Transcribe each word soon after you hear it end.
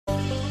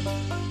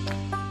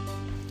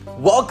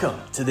Welcome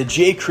to the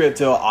J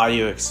Crypto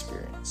audio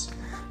experience.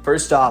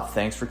 First off,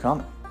 thanks for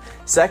coming.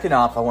 Second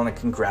off, I want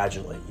to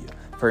congratulate you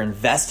for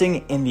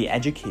investing in the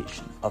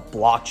education of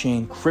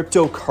blockchain,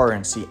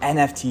 cryptocurrency,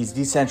 NFTs,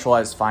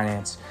 decentralized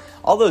finance,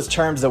 all those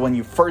terms that when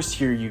you first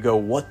hear, you go,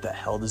 what the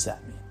hell does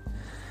that mean?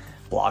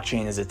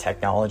 Blockchain is a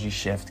technology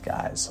shift,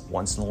 guys.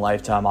 Once in a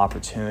lifetime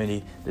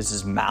opportunity. This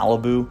is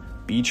Malibu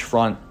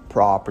beachfront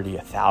property,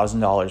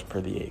 $1,000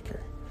 per the acre.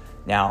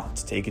 Now,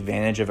 to take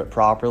advantage of it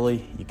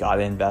properly, you got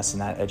to invest in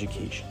that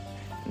education.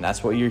 And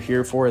that's what you're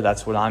here for.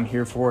 That's what I'm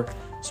here for.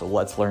 So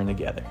let's learn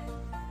together.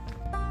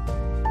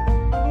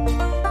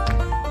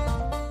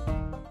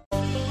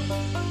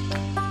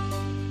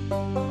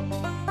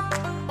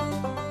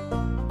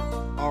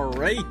 All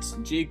right,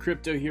 J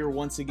Crypto here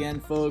once again,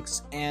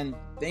 folks. And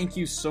thank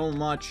you so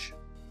much.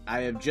 I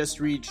have just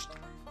reached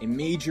a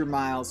major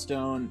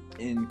milestone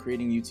in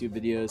creating YouTube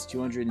videos,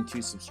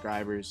 202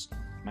 subscribers.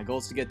 My goal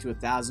is to get to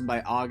 1,000 by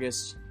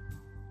August.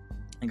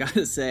 I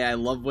gotta say, I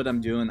love what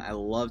I'm doing. I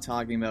love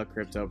talking about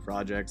crypto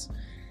projects.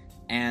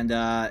 And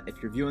if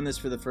you're viewing this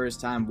for the first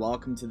time,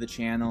 welcome to the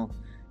channel.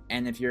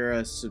 And if you're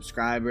a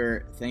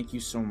subscriber, thank you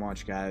so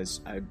much,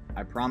 guys.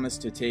 I promise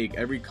to take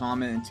every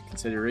comment into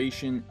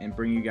consideration and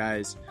bring you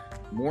guys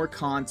more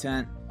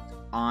content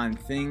on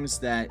things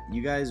that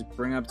you guys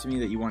bring up to me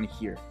that you want to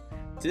hear.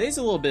 Today's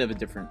a little bit of a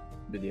different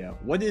video.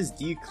 What is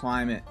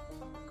Declimate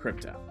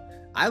Crypto?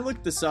 I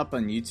looked this up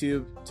on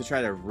YouTube to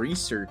try to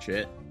research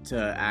it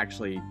to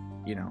actually,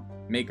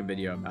 make a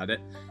video about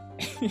it.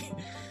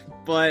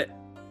 But,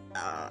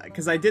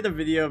 because I did a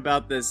video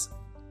about this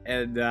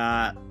and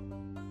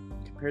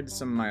compared to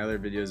some of my other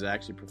videos, it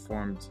actually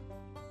performed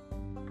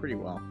pretty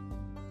well.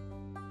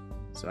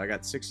 So I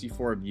got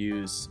 64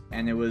 views,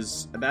 and it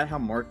was about how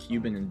Mark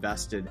Cuban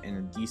invested in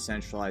a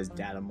decentralized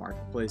data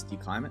marketplace,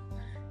 Declimate.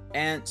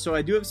 And so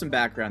I do have some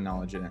background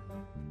knowledge in it.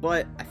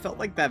 But I felt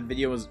like that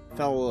video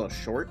fell a little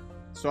short.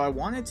 So I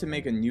wanted to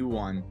make a new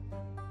one,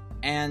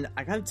 and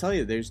I gotta tell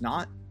you, there's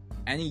not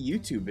any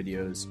YouTube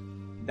videos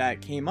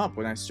that came up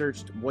when I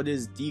searched what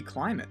is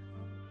Declimate.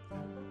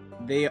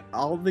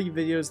 All the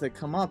videos that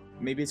come up,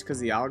 maybe it's because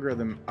the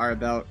algorithm, are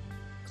about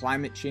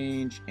climate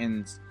change,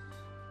 and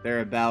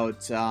they're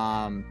about,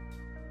 I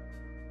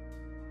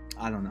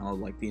don't know,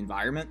 like the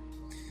environment.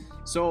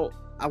 So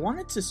I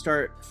wanted to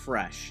start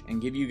fresh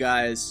and give you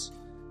guys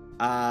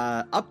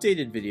an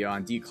updated video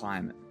on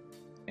Declimate,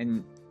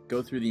 and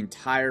go through the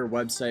entire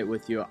website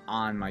with you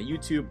on my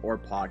YouTube or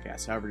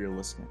podcast, however you're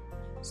listening.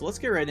 So let's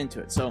get right into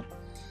it. So,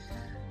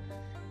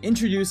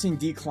 introducing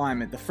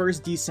Declimate, the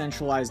first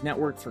decentralized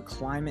network for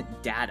climate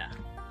data.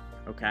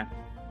 Okay,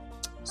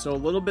 so a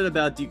little bit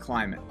about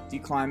Declimate.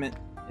 Declimate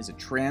is a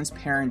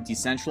transparent,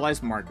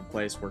 decentralized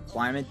marketplace where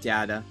climate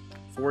data,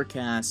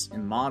 forecasts,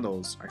 and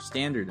models are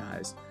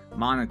standardized,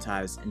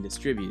 monetized, and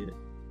distributed.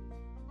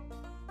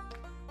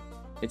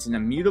 It's an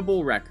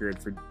immutable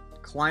record for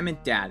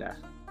climate data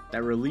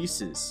that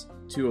releases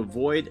to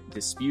avoid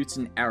disputes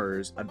and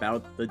errors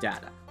about the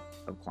data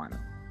of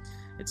climate.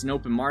 It's an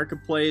open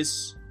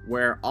marketplace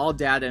where all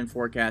data and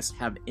forecasts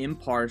have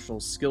impartial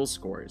skill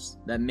scores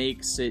that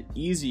makes it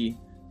easy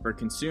for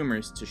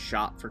consumers to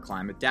shop for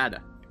climate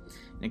data.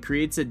 And it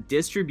creates a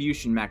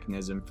distribution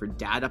mechanism for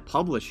data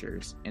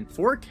publishers and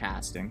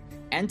forecasting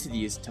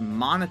entities to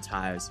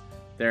monetize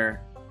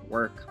their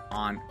work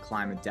on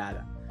climate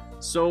data.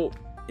 So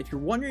if you're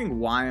wondering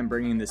why I'm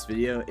bringing this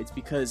video, it's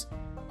because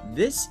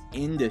this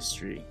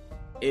industry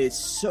is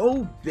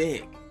so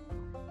big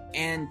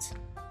and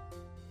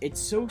it's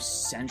so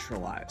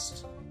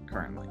centralized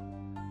currently.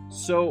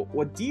 So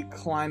what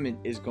Declimate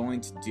is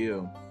going to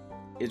do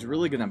is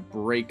really going to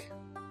break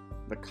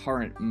the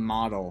current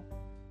model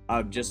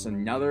of just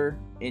another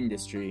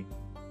industry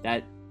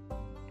that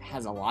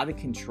has a lot of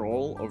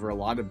control over a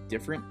lot of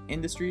different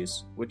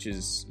industries, which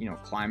is,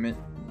 climate,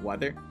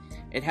 weather.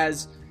 It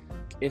has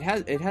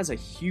a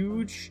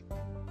huge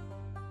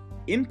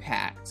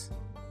impact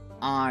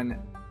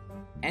on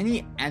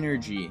any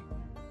energy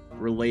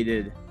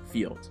related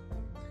field.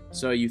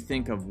 So you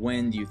think of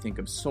wind, you think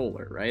of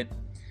solar, right?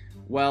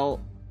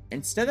 Well,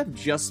 instead of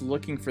just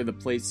looking for the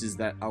places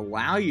that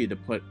allow you to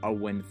put a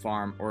wind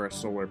farm or a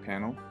solar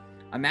panel,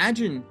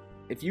 imagine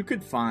if you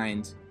could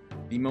find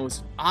the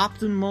most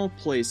optimal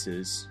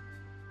places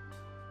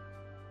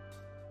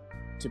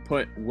to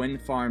put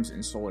wind farms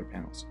and solar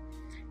panels.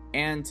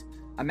 And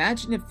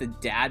imagine if the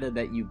data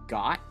that you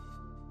got,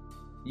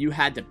 you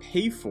had to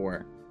pay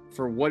for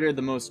what are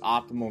the most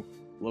optimal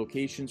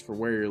locations for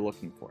where you're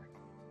looking for.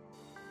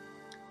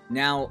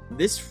 Now,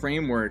 this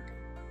framework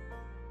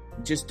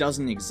just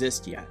doesn't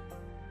exist yet.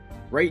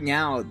 Right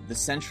now, the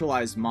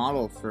centralized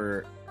model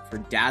for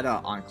data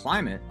on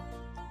climate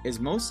is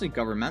mostly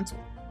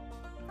governmental.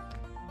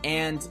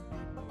 And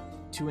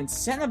to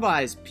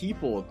incentivize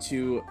people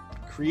to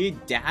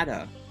create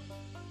data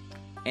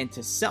and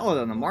to sell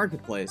it on the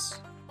marketplace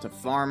to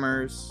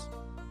farmers,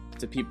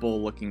 to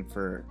people looking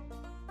for,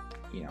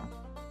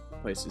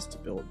 places to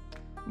build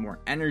more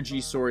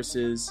energy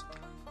sources,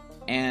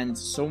 and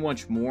so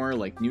much more,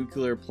 like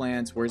nuclear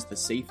plants, where's the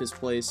safest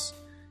place,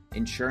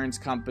 insurance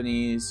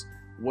companies,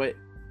 what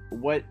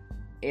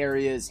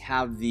areas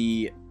have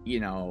the,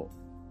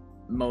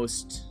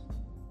 most,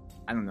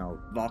 I don't know,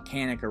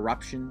 volcanic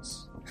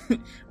eruptions,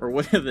 or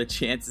what are the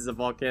chances of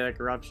volcanic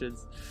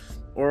eruptions,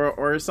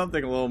 or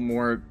something a little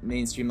more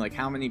mainstream, like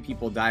how many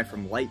people die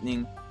from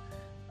lightning.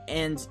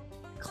 And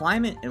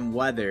climate and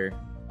weather,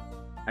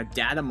 a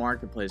data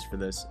marketplace for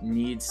this,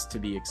 needs to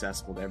be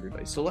accessible to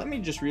everybody. So let me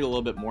just read a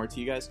little bit more to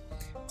you guys.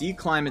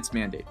 DClimate's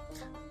mandate: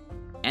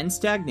 end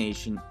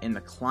stagnation in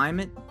the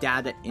climate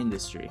data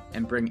industry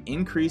and bring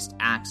increased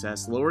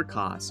access, lower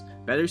costs,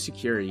 better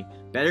security,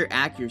 better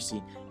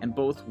accuracy, and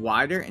both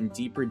wider and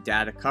deeper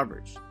data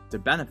coverage to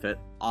benefit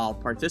all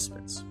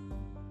participants.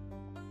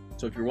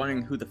 So if you're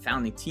wondering who the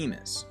founding team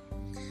is,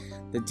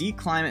 the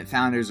DClimate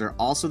founders are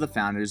also the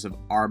founders of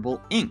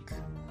Arbol Inc.,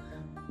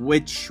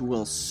 which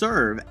will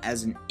serve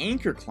as an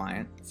anchor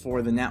client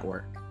for the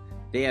network.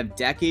 They have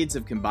decades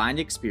of combined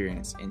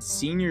experience in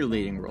senior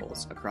leading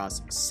roles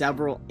across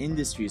several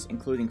industries,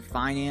 including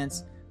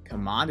finance,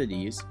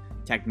 commodities,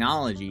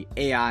 technology,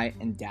 AI,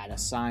 and data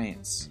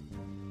science.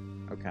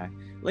 Okay,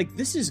 like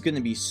this is going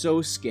to be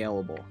so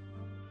scalable,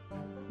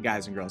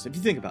 guys and girls, if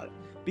you think about it.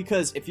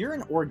 Because if you're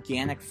an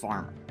organic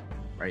farmer,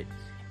 right,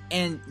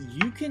 and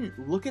you can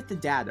look at the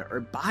data or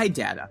buy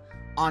data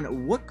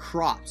on what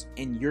crops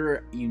in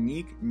your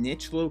unique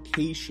niche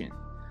location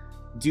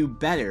do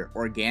better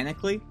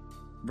organically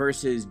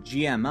versus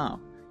GMO,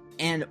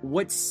 and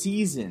what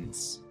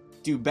seasons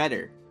do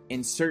better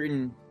in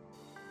certain,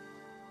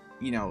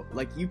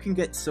 like you can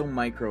get so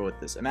micro with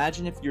this.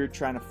 Imagine if you're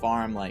trying to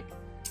farm like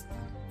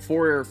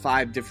 4 or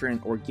 5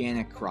 different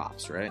organic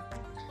crops, right?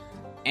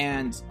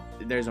 And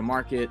there's a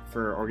market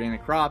for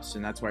organic crops,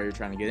 and that's why you're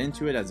trying to get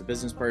into it as a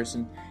business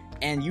person.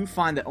 And you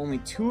find that only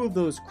 2 of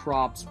those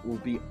crops will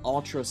be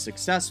ultra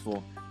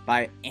successful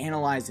by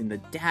analyzing the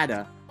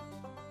data.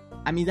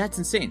 I mean, that's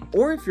insane.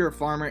 Or if you're a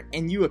farmer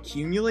and you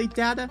accumulate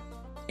data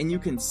and you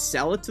can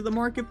sell it to the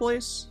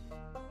marketplace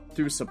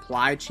through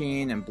supply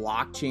chain and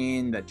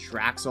blockchain that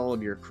tracks all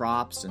of your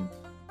crops. And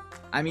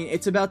I mean,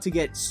 it's about to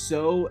get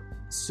so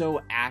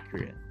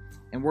accurate.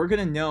 And we're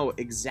going to know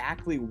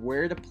exactly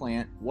where to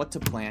plant, what to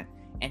plant,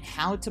 and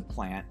how to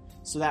plant,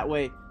 so that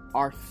way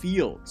our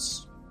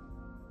fields...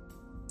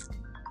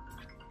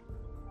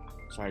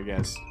 Sorry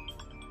guys,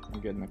 I'm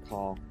getting a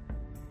call.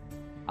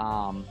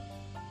 Our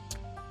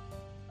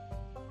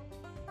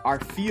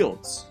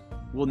fields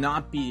will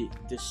not be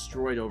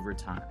destroyed over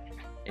time.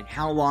 And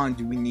how long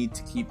do we need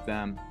to keep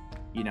them?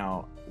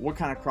 What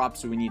kind of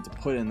crops do we need to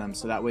put in them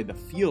so that way the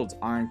fields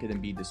aren't going to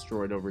be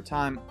destroyed over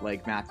time,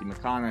 like Matthew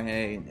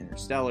McConaughey in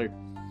Interstellar.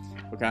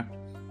 Okay.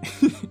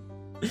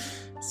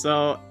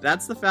 So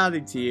that's the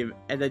founding team.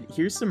 And then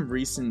here's some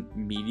recent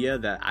media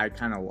that I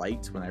kind of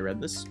liked when I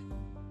read this.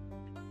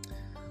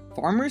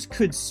 Farmers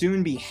could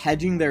soon be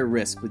hedging their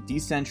risk with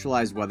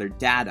decentralized weather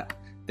data.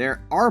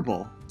 They're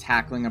Arbol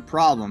tackling a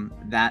problem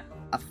that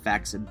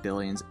affects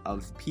billions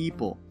of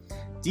people.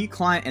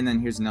 And then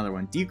here's another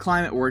one.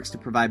 DClimate works to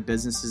provide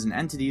businesses and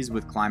entities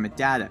with climate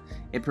data.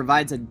 It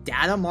provides a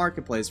data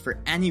marketplace for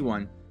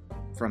anyone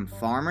from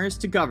farmers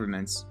to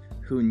governments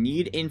who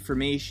need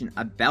information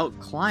about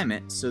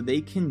climate so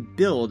they can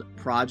build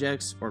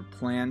projects or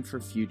plan for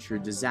future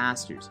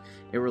disasters.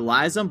 It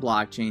relies on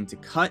blockchain to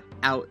cut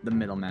out the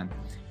middlemen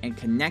and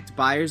connect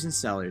buyers and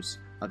sellers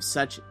of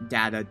such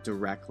data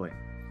directly.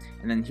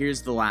 And then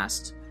here's the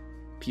last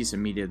piece of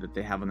media that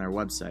they have on their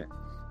website.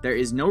 There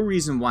is no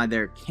reason why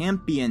there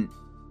can't be an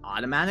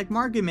automatic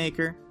market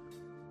maker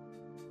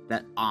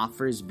that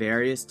offers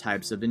various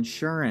types of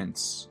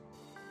insurance.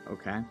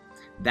 Okay?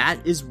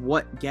 That is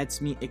what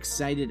gets me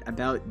excited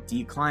about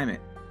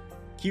DClimate.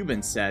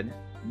 Cuban said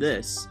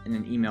this in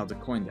an email to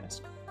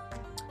CoinDesk.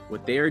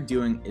 What they are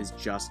doing is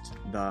just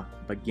the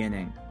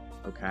beginning.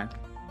 Okay?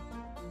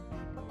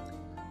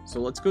 So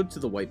let's go to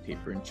the white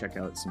paper and check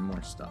out some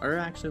more stuff. Or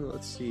actually,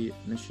 let's see,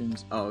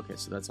 missions. Oh, okay,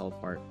 so that's all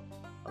part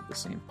of the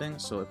same thing.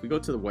 So if we go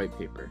to the white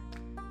paper,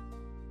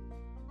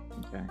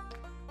 okay,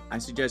 I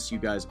suggest you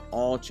guys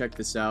all check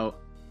this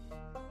out.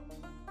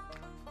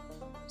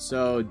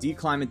 So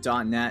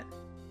DClimate.net.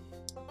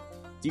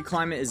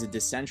 DClimate is a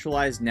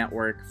decentralized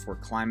network for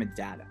climate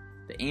data.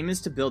 The aim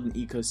is to build an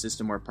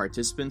ecosystem where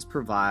participants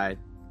provide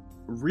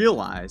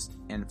realized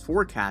and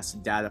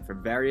forecasted data for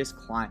various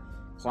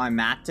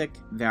climatic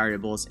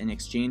variables in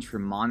exchange for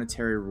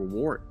monetary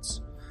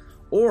rewards.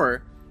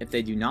 Or, if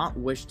they do not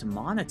wish to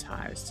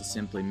monetize, to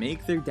simply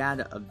make their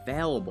data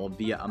available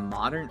via a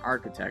modern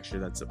architecture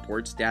that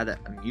supports data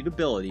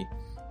immutability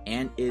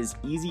and is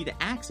easy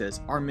to access.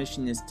 Our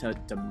mission is to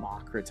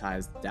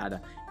democratize data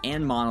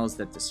and models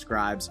that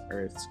describes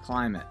Earth's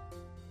climate.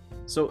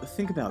 So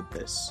think about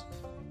this,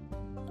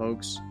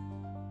 folks.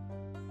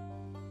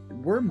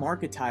 We're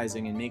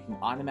marketizing and making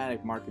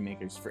automatic market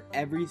makers for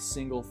every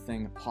single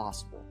thing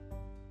possible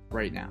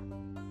right now.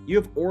 You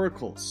have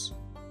oracles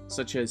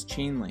such as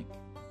Chainlink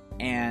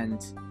and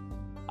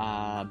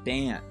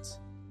Band,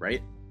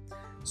 right?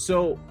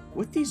 So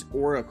with these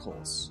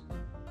oracles,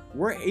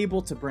 we're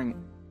able to bring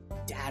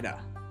data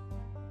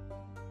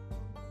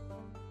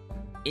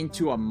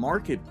into a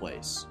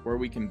marketplace where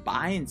we can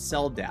buy and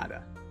sell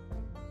data,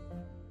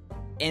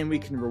 and we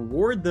can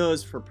reward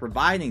those for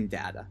providing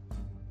data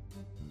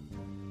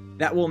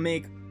that will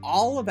make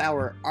all of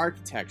our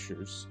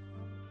architectures,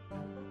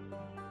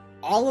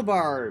 all of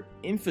our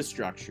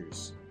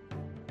infrastructures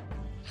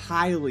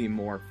highly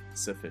more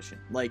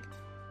sufficient, like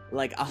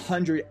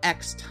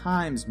 100x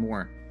times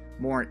more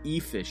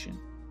efficient.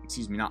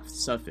 Excuse me, not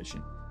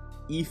sufficient,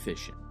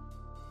 efficient.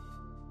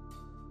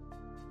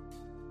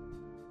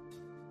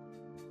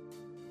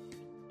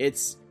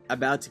 It's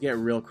about to get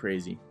real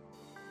crazy.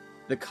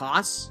 The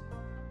costs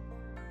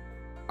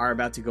are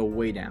about to go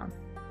way down.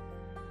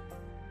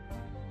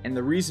 And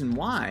the reason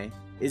why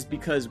is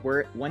because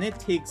when it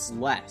takes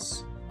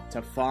less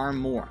to farm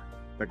more,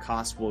 the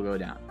cost will go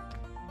down.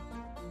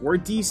 We're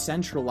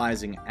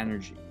decentralizing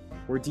energy.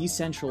 We're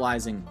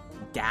decentralizing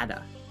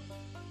data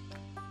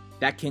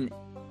that can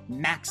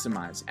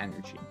maximize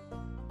energy.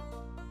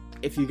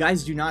 If you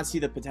guys do not see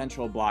the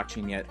potential of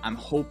blockchain yet, I'm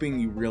hoping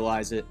you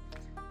realize it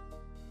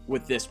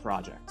with this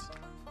project.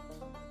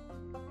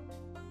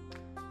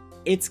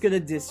 It's gonna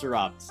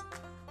disrupt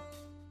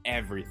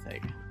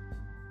everything.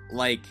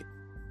 Like,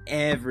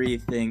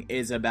 everything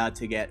is about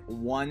to get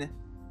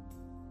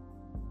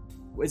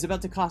is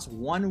about to cost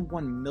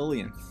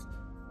 1/1,000,000th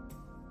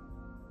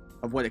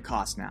of what it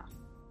costs now.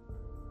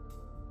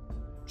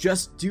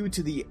 Just due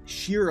to the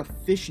sheer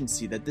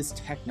efficiency that this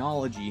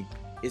technology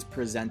is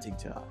presenting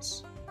to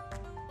us.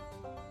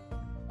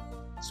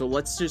 So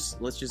let's just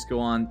go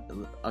on.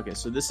 Okay,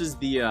 so this is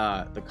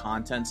the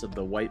contents of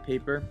the white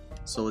paper.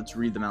 So let's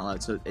read them out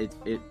loud. So it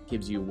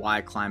gives you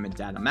why climate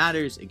data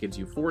matters. It gives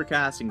you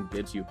forecasting. It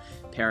gives you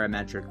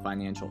parametric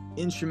financial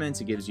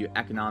instruments. It gives you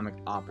economic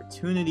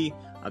opportunity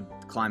of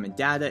climate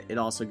data. It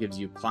also gives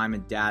you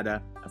climate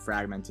data, a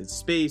fragmented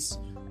space.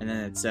 And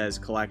then it says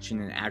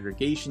collection and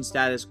aggregation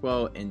status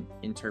quo, and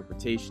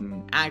interpretation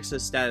and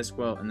access status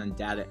quo, and then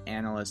data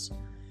analysis,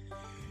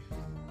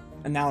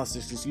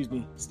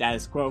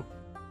 status quo.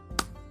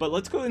 But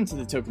let's go into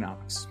the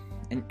tokenomics.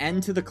 An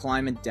end to the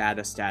climate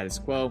data status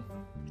quo,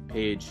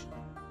 page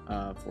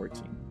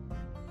 14.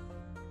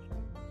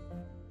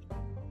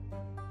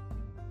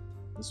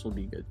 This will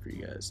be good for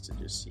you guys to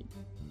just see.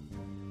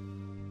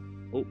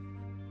 Oh,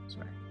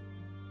 sorry.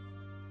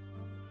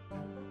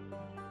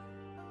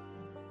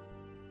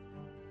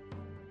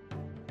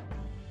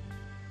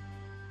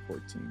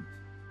 $14.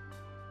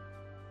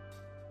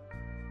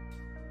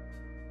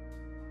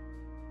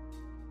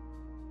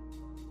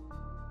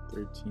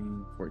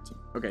 $13, $14.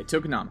 Okay,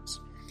 tokenomics.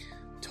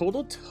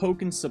 Total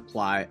token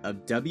supply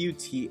of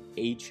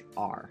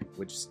WTHR,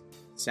 which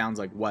sounds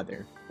like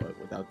weather, but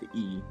without the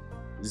E.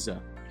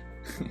 So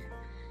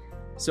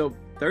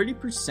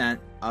 30%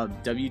 of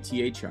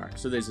WTHR.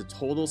 So there's a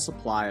total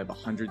supply of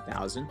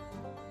 100,000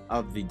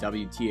 of the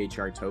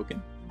WTHR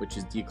token, which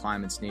is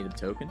Declimate's native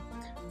token.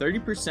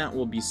 30%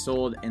 will be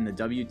sold in the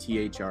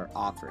WTHR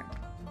offering.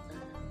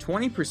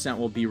 20%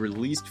 will be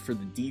released for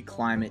the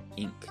Declimate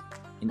Inc.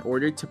 in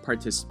order to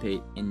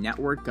participate in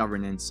network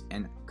governance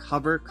and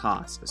cover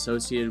costs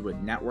associated with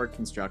network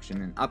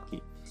construction and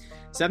upkeep.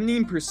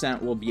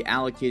 17% will be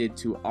allocated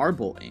to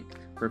Arbol Inc.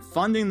 for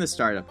funding the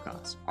startup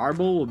costs.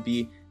 Arbol will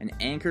be an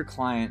anchor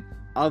client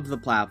of the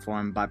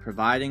platform by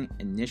providing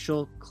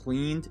initial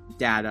cleaned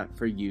data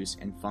for use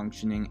and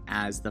functioning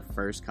as the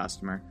first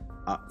customer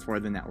for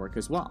the network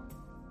as well.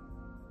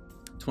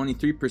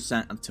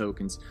 23% of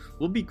tokens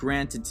will be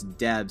granted to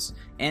devs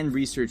and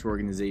research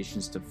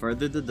organizations to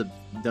further the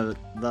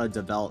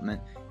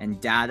development and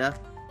data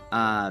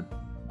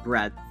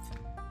breadth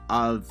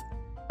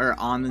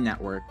on the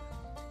network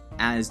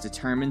as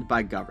determined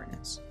by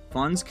governance.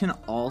 Funds can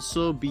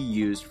also be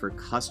used for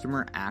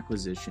customer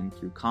acquisition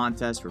through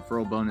contests,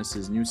 referral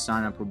bonuses, new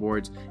sign-up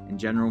rewards, and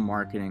general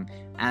marketing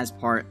as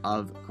part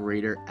of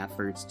greater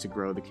efforts to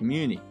grow the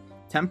community.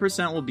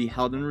 10% will be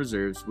held in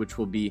reserves, which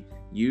will be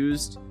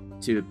used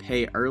to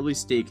pay early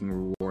staking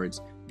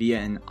rewards via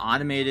an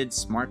automated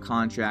smart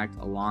contract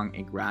along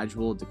a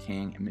gradual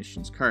decaying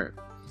emissions curve.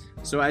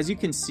 So as you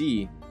can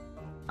see,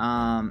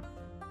 a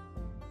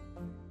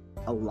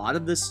lot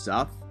of this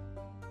stuff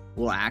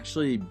will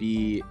actually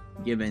be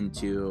given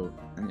to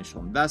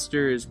initial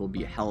investors, will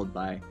be held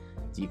by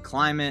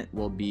Declimate,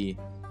 will be,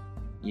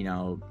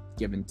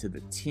 given to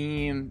the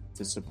team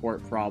to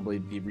support probably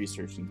the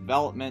research and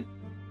development,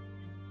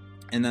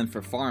 and then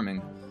for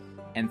farming,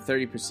 and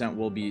 30%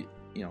 will be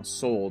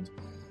sold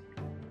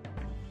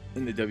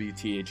in the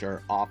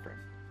WTHR offering.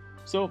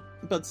 So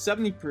about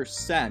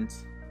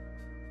 70%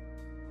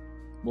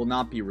 will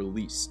not be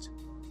released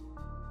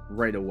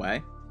right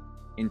away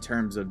in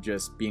terms of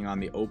just being on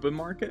the open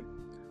market.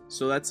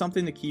 So that's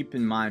something to keep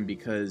in mind,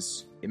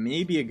 because it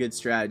may be a good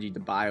strategy to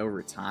buy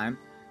over time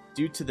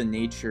due to the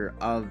nature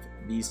of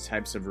these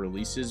types of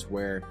releases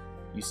where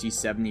you see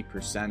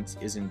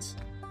 70% isn't,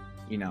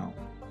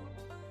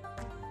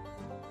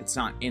 it's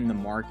not in the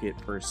market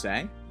per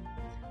se.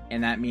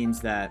 And that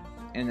means that,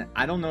 and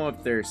I don't know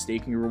if their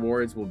staking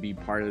rewards will be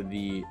part of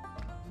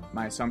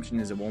my assumption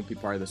is it won't be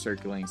part of the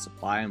circulating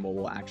supply, and what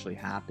will actually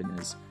happen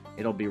is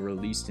it'll be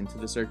released into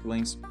the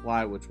circulating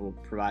supply, which will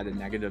provide a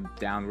negative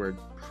downward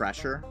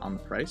pressure on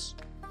the price.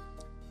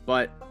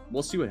 But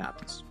we'll see what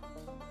happens.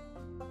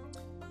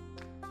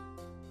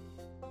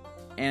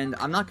 And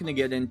I'm not going to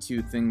get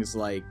into things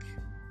like,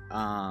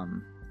 I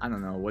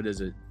don't know, what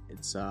is it?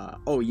 It's,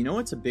 oh, you know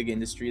what's a big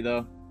industry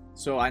though?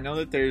 So I know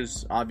that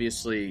there's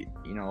obviously,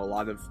 you know, a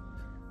lot of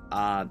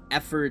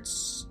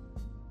efforts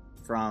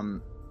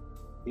from,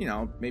 you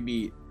know,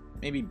 maybe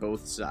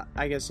both sides,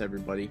 I guess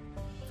everybody,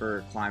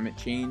 for climate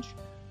change.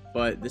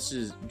 But this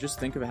is,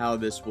 just think of how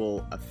this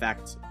will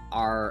affect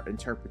our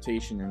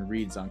interpretation and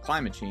reads on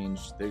climate change.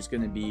 There's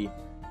going to be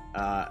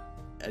a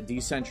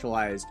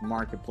decentralized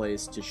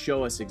marketplace to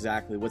show us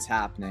exactly what's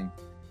happening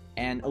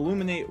and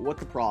illuminate what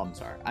the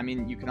problems are. I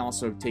mean, you can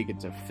also take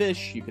it to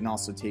fish, you can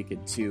also take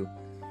it to,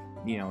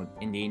 you know,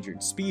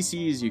 endangered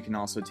species, you can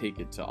also take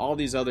it to all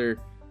these other,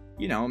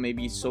 you know,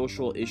 maybe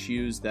social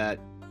issues that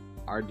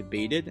are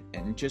debated,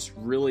 and just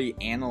really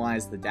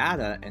analyze the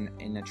data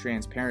in a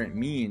transparent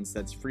means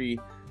that's free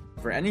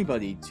for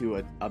anybody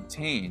to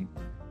obtain.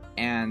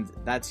 And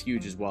that's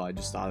huge as well. I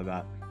just thought of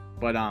that.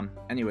 But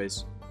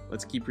anyways,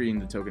 let's keep reading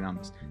the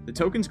tokenomics. The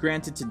tokens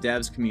granted to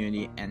devs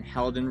community and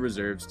held in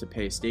reserves to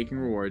pay staking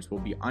rewards will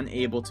be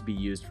unable to be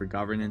used for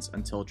governance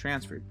until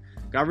transferred.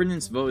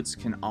 Governance votes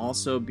can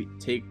also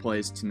take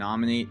place to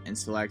nominate and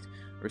select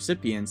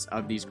recipients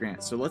of these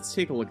grants. So let's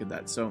take a look at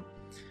that. So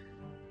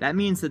that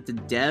means that the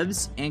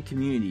devs and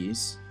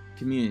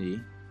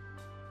community.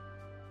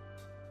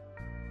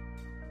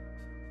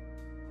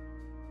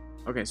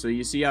 Okay, so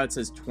you see how it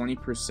says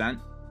 20%,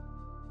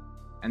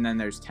 and then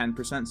there's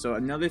 10%. So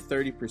another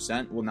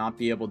 30% will not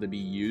be able to be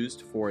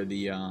used for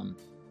the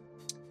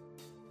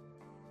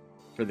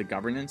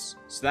governance.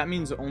 So that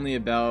means only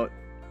about,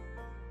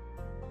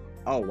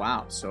 oh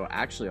wow, so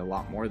actually a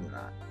lot more than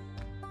that.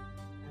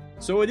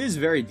 So it is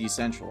very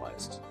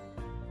decentralized,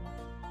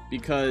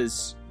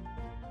 because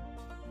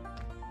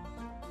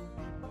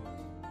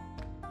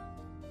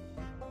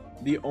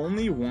the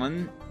only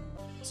one,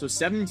 so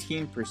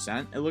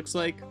 17%, it looks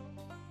like,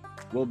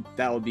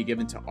 that will be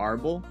given to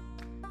Arbol.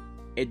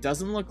 It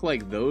doesn't look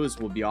like those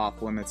will be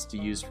off limits to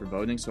use for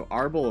voting. So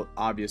Arbol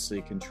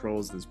obviously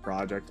controls this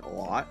project a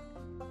lot.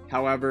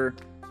 However,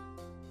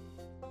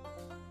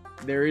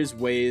 there is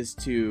ways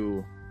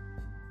to,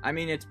 I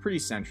mean, it's pretty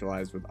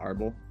centralized with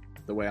Arbol,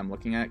 the way I'm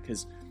looking at it,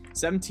 because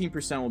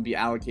 17% will be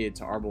allocated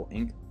to Arbol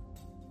Inc.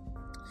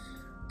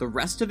 The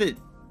rest of it,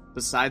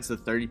 besides the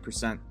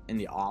 30% in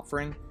the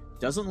offering,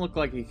 doesn't look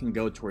like it can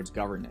go towards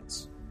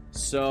governance.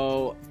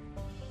 So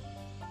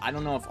I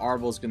don't know if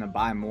Arbol is going to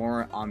buy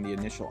more on the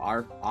initial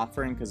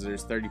offering, because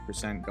there's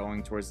 30%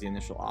 going towards the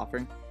initial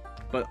offering.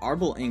 But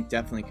Arbol Inc.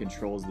 definitely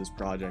controls this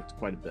project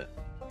quite a bit.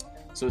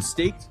 So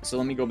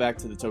let me go back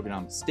to the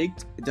tokenomics.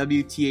 Staked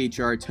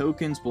WTHR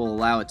tokens will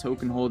allow a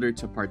token holder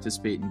to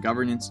participate in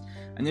governance.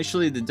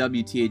 Initially, the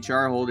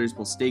WTHR holders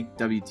will stake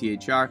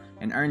WTHR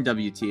and earn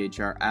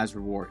WTHR as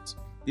rewards.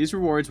 These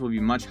rewards will be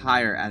much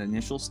higher at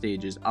initial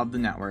stages of the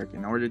network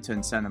in order to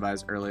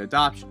incentivize early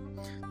adoption.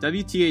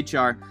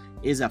 WTHR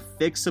is a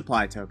fixed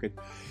supply token,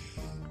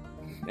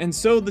 and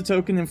so the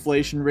token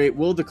inflation rate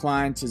will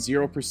decline to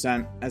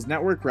 0% as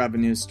network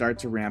revenues start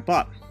to ramp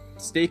up.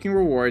 Staking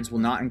rewards will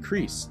not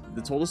increase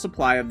the total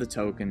supply of the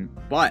token,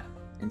 but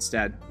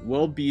instead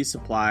will be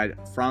supplied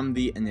from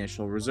the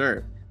initial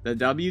reserve. The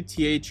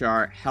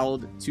WTHR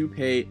held to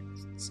pay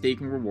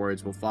staking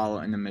rewards will follow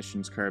an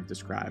emissions curve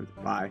described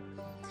by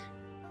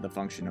the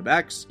function of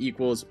x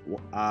equals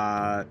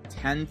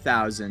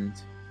 10,000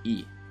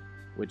 E,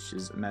 which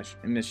is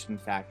emission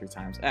factor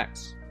times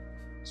x.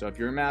 So if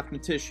you're a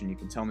mathematician, you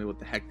can tell me what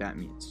the heck that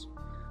means.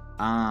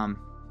 I'm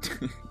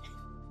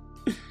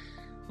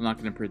not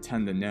going to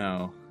pretend to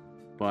know,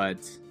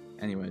 but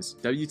anyways,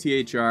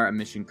 WTHR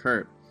emission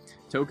curve.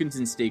 Tokens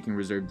in staking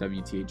reserve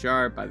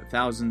WTHR by the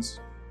thousands.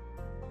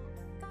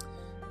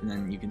 And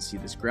then you can see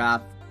this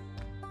graph.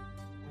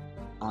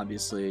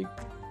 Obviously,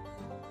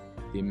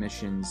 the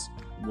emissions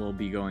will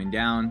be going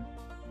down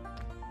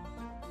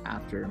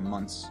after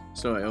months.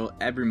 So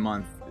every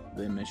month,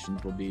 the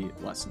emissions will be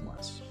less and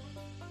less.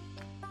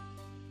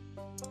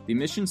 The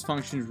emissions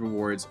function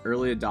rewards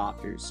early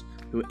adopters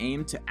who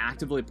aim to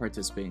actively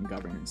participate in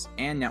governance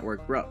and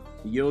network growth.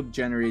 The yield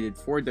generated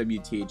for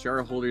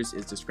WTHR holders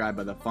is described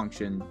by the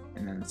function,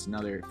 and then it's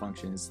another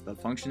function, is the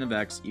function of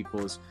x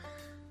equals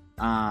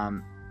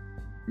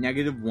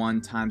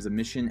 -1 times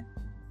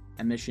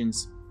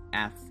emissions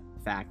f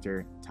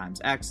factor times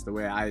x, the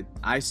way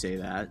I say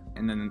that.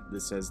 And then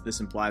this says,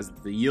 this implies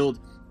that the yield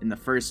in the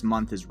first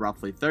month is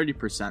roughly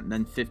 30%,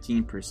 then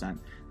 15%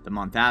 the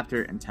month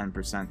after, and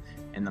 10%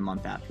 in the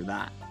month after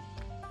that.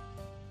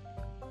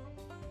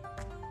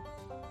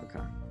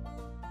 Okay.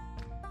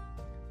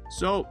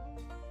 So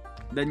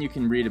then you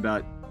can read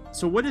about,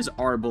 so what is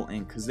Arbol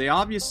Inc? Because they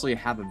obviously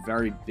have a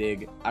very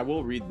big, I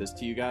will read this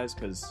to you guys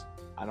because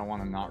I don't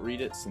want to not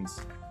read it,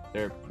 since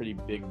they're a pretty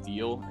big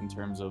deal in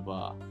terms of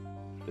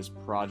this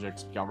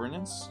project's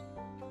governance.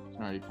 You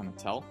can already kind of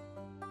tell.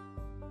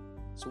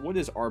 So what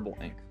is Arbol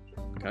Inc?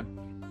 Okay.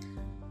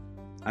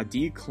 a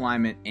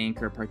D-Climate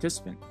Anchor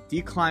participant.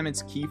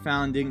 D-Climate's key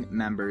founding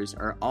members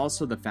are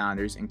also the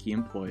founders and key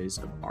employees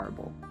of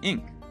Arbol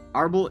Inc.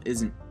 Arbol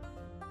is an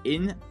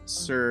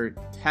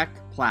insurtech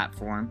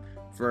platform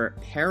for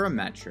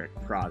parametric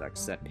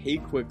products that pay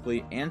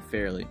quickly and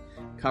fairly,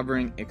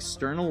 covering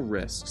external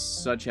risks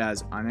such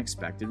as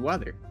unexpected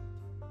weather.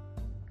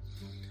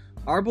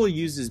 Arbol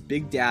uses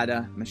big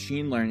data,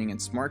 machine learning,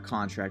 and smart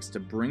contracts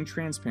to bring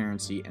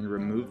transparency and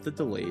remove the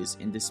delays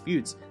and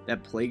disputes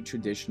that plague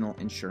traditional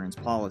insurance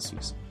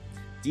policies.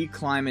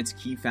 D-Climate's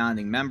key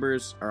founding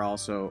members are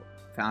also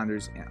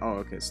founders and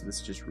so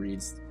this just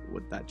reads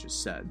what that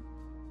just said.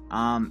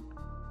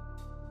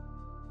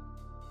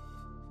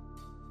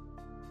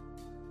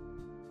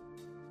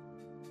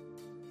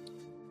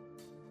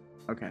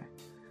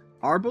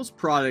 Arbol's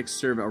products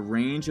serve a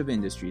range of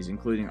industries,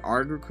 including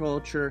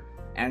agriculture,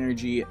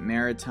 energy,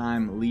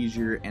 maritime,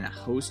 leisure, and a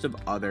host of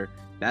other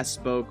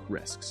bespoke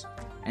risks.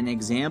 An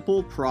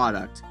example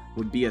product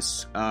would be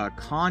a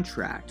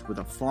contract with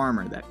a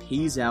farmer that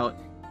pays out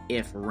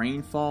if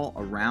rainfall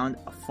around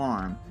a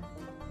farm,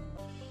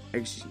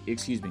 if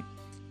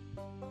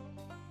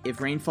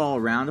rainfall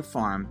around a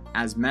farm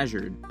as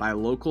measured by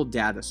local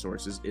data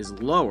sources is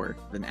lower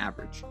than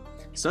average.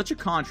 Such a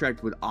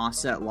contract would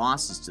offset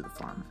losses to the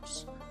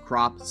farmers,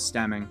 crops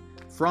stemming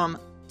from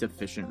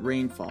deficient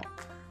rainfall.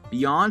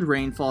 Beyond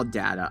rainfall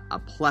data, a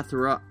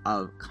plethora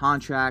of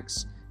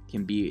contracts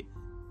can be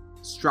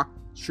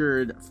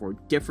structured for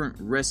different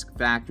risk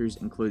factors,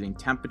 including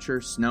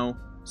temperature, snow,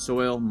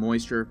 soil,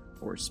 moisture,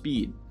 or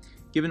speed.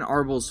 Given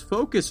Arbol's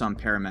focus on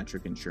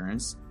parametric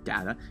insurance,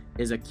 data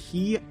is a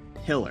key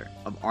pillar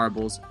of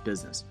Arbol's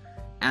business.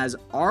 As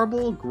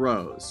Arbol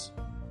grows,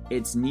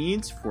 its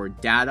needs for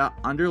data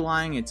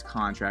underlying its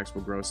contracts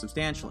will grow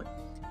substantially.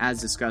 As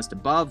discussed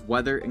above,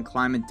 weather and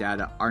climate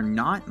data are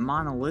not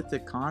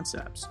monolithic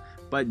concepts,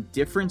 but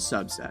different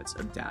subsets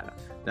of data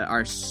that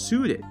are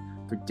suited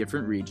for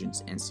different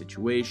regions and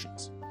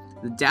situations.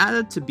 The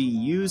data to be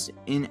used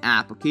in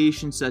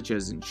applications such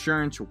as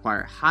insurance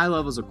require high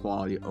levels of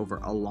quality over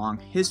a long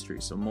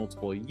history, so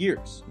multiple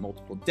years,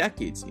 multiple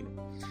decades even.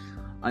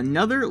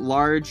 Another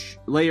large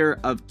layer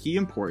of key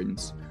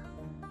importance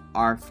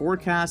are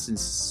forecasts and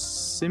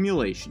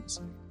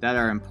simulations that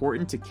are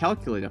important to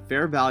calculate a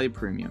fair value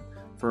premium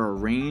for a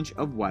range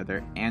of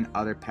weather and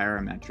other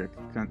parametric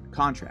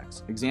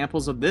contracts.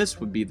 Examples of this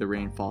would be the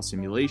rainfall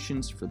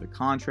simulations for the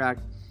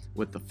contract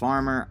with the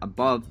farmer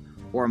above,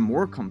 or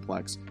more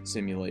complex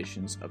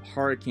simulations of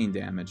hurricane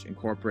damage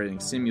incorporating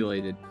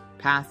simulated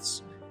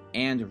paths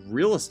and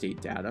real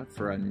estate data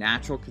for a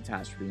natural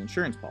catastrophe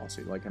insurance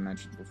policy, like I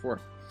mentioned before.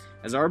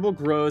 As Arbol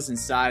grows in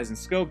size and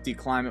scope,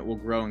 D-Climate will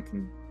grow in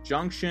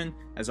conjunction,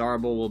 as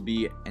Arbol will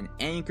be an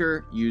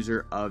anchor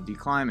user of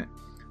D-Climate.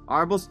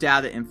 Arbol's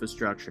data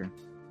infrastructure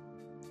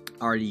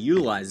already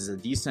utilizes a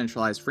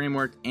decentralized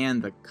framework,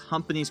 and the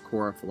company's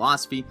core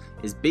philosophy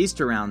is based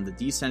around the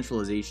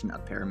decentralization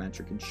of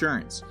parametric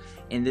insurance.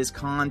 In this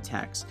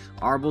context,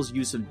 Arbol's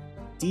use of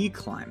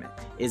D-Climate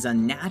is a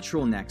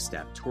natural next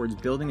step towards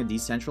building a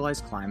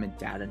decentralized climate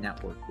data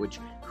network, which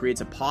creates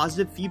a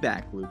positive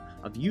feedback loop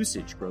of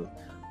usage growth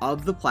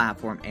of the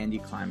platform and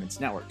D-Climate's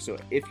network. So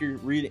if you're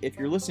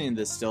listening to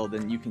this still,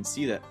 then you can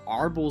see that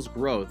Arbol's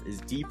growth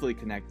is deeply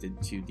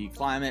connected to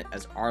D-Climate.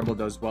 As Arbol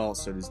does well,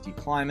 so does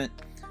D-Climate.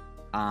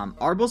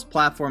 Arbol's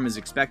platform is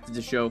expected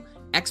to show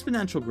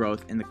exponential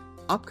growth in the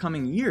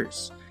upcoming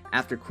years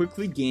after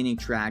quickly gaining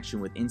traction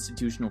with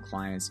institutional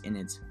clients in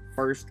its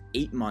first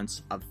 8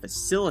 months of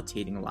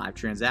facilitating live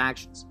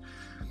transactions.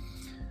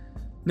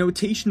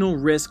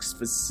 Notational risks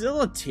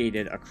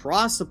facilitated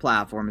across the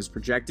platform is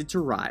projected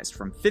to rise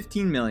from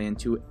 15 million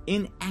to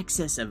in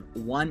excess of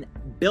 1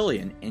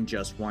 billion in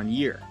just 1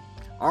 year.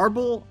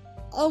 Arbol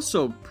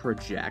also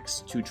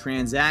projects to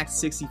transact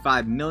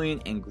 65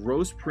 million in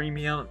gross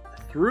premium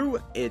through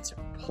its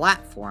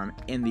platform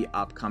in the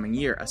upcoming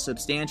year, a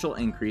substantial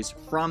increase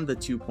from the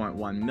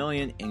 2.1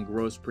 million in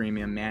gross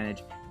premium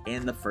managed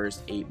in the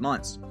first 8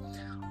 months.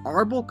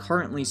 Arbol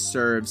currently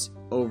serves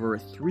over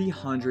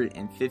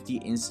 350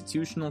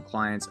 institutional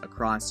clients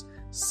across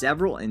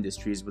several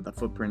industries with a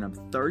footprint of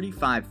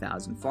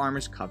 35,000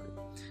 farmers covered.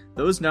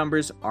 Those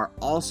numbers are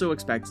also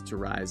expected to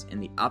rise in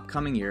the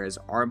upcoming year as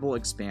Arbol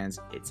expands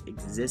its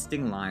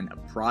existing line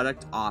of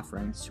product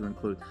offerings to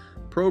include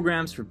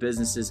programs for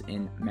businesses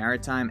in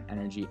maritime,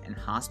 energy, and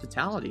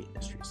hospitality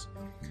industries.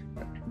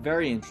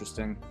 Very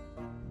interesting.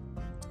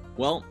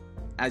 Well,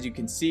 as you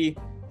can see,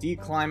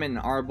 D-Climate and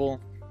Arbol,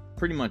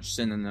 pretty much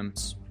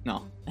synonyms.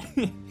 No,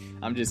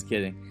 I'm just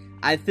kidding.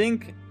 I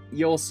think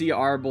you'll see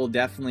Arbol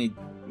definitely,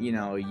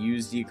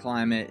 use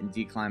D-Climate and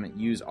D-Climate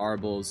use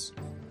Arbol's.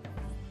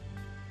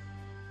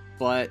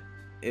 But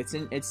it's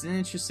an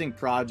interesting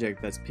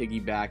project that's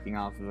piggybacking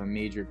off of a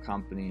major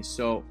company.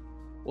 So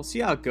we'll see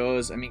how it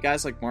goes. I mean,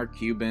 guys like Mark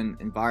Cuban,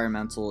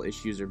 environmental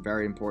issues are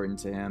very important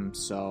to him.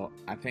 So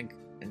I think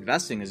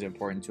investing is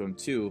important to him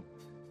too.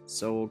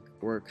 So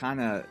we're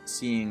kind of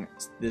seeing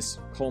this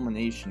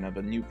culmination of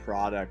a new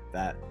product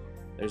that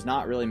there's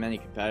not really many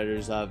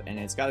competitors of, and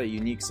it's got a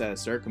unique set of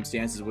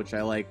circumstances, which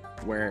I like,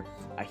 where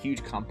a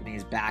huge company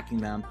is backing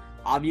them.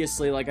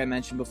 Obviously, like I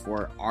mentioned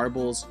before,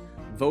 Arble's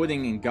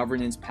voting and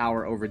governance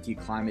power over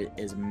DeClimate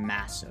is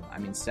massive. I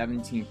mean,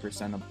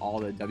 17% of all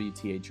the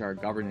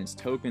WTHR governance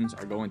tokens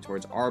are going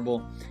towards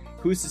Arble.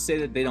 Who's to say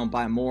that they don't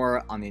buy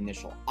more on the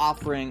initial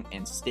offering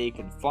and stake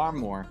and farm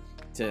more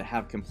to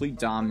have complete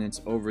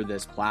dominance over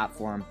this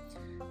platform?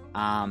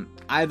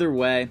 Either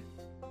way,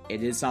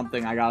 it is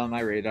something I got on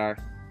my radar.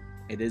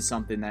 It is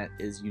something that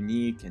is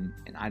unique, and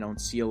I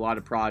don't see a lot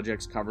of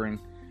projects covering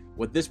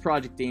what this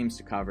project aims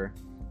to cover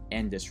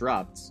and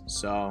disrupt.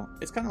 So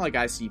it's kind of like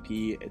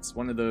ICP. It's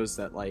one of those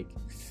that like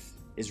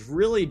is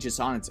really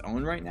just on its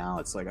own right now.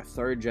 It's like a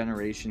third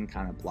generation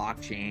kind of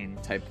blockchain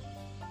type,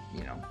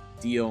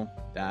 deal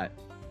that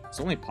it's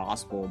only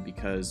possible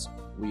because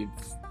we've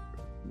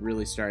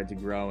really started to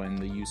grow in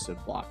the use of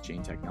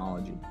blockchain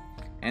technology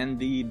and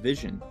the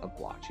vision of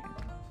blockchain.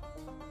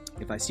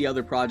 If I see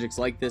other projects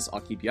like this,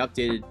 I'll keep you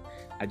updated.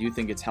 I do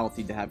think it's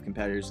healthy to have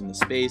competitors in the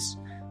space,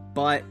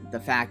 but the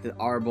fact that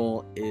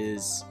Arble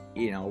is,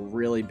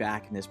 really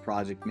back in this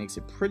project makes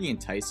it pretty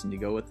enticing to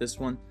go with this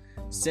one,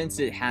 since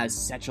it has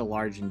such a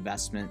large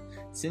investment,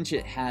 since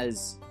it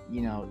has,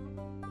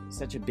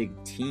 such a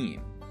big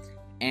team,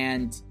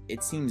 and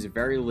it seems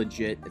very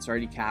legit. It's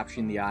already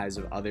capturing the eyes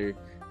of other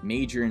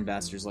major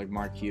investors like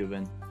Mark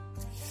Cuban.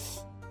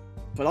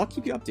 But I'll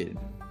keep you updated.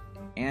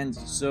 And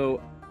so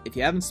if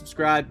you haven't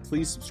subscribed,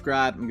 please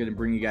subscribe. I'm going to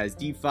bring you guys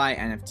DeFi,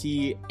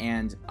 NFT,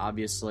 and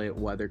obviously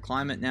Weather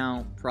Climate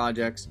Now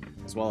projects,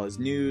 as well as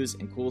news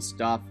and cool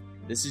stuff.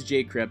 This is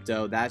Jay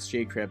Crypto. That's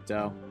Jay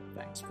Crypto.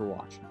 Thanks for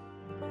watching.